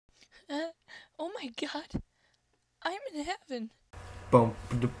my god, I'm in heaven. Bum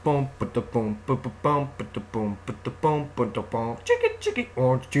ba bum ba bum ba bum ba bum ba bum ba bum. Chicken, chicken,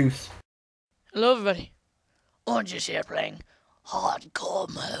 orange juice. Hello, everybody. Orange is here playing Hardcore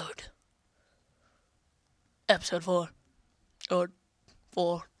Mode. Episode 4. Or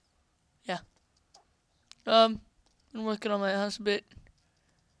 4. Yeah. Been working on my house a bit.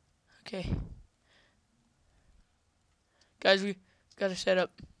 Okay. Guys, we gotta set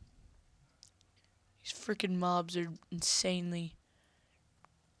up. These freaking mobs are insanely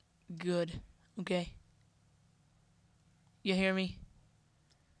good. Okay? You hear me?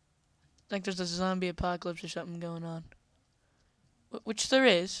 Like there's a zombie apocalypse or something going on. Which there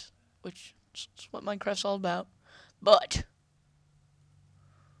is. Which is what Minecraft's all about. But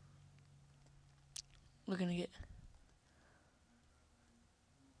we're gonna get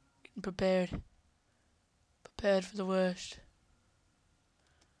prepared. Prepared for the worst.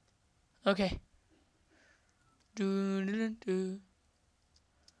 Okay. Yeah.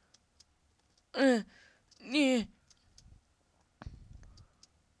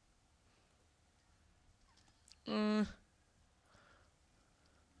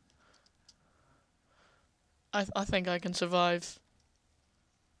 I think I can survive.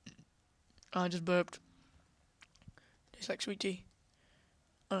 I just burped. Tastes like sweet tea.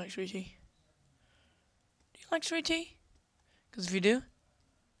 I like sweet tea. Do you like sweet tea? Because if you do,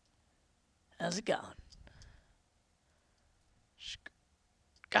 how's it going?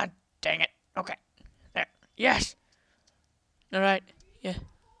 God dang it. Okay. There. Yes! Alright. Yeah.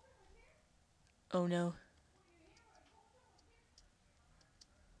 Oh no.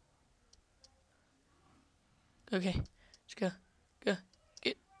 Okay. Let's go. Go.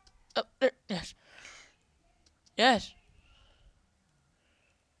 Get up there. Yes. Yes.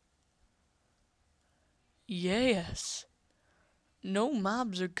 Yes. No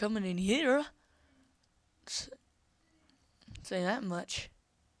mobs are coming in here. Say that much.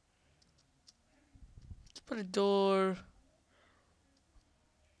 Let's put a door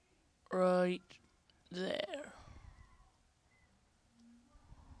right there.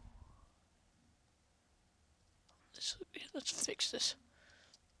 Let's fix this.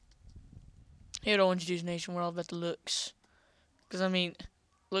 Here at Orange Juice Nation, we're all about the looks. Because, I mean,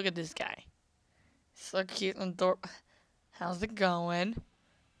 look at this guy. So cute and adorable. How's it going?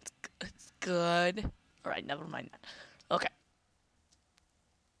 It's good. Alright, never mind that. Okay.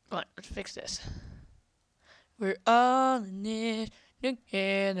 Come on, let's fix this. We're all in this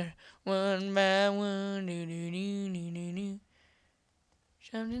together, one by one. Do do do do do do.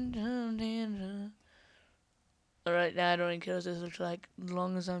 Something. Alright, now I don't even care what this looks like, as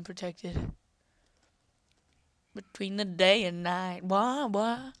long as I'm protected. Between the day and night,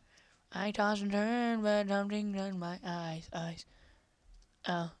 why? I toss and turn, but something's in my eyes.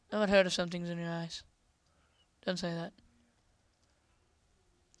 Oh, I've heard of something's in your eyes. Don't say that.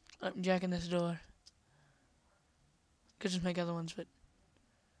 I'm jacking this door. Could just make other ones, but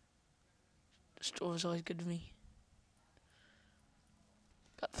this door is always good to me.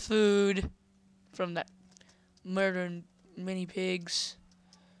 Got food from that murdering mini pigs.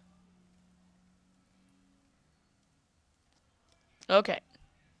 Okay.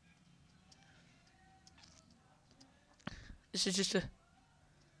 This is just a...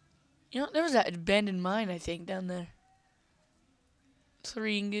 You know, there was that abandoned mine, I think, down there.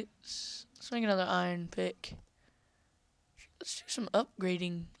 3 ingots. Let's make another iron pick. Let's do some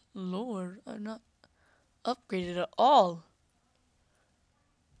upgrading. Lord, I'm not upgraded at all.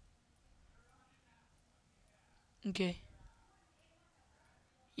 Okay.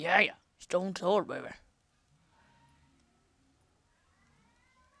 Yeah. Stone sword, baby.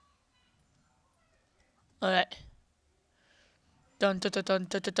 Alright. Dun dun dun dun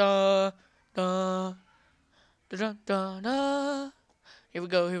dun dun dun dun dun dun dun. Here we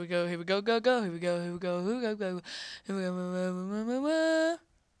go, go, go, here we go, go.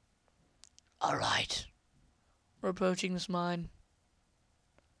 Alright. We're approaching this mine.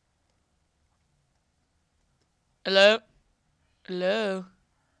 Hello? Hello?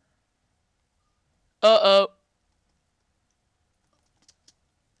 Uh-oh.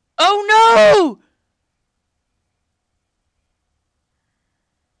 Oh no!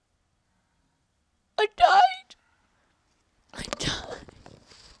 I died. I died.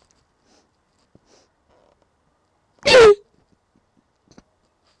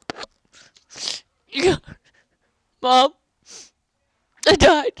 Yeah. Mom, I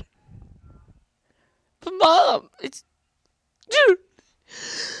died. But Mom, it's... Dude.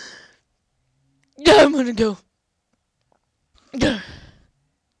 Yeah, I'm gonna go.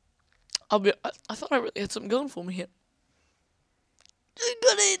 I thought I really had something going for me here. I'm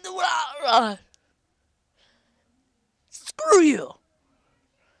gonna eat the rah. Screw you!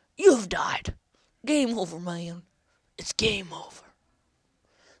 You've died. Game over, man. It's game over.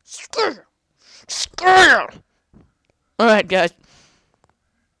 Screw you! Screw you! Alright, guys.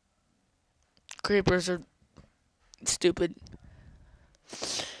 Creepers are stupid.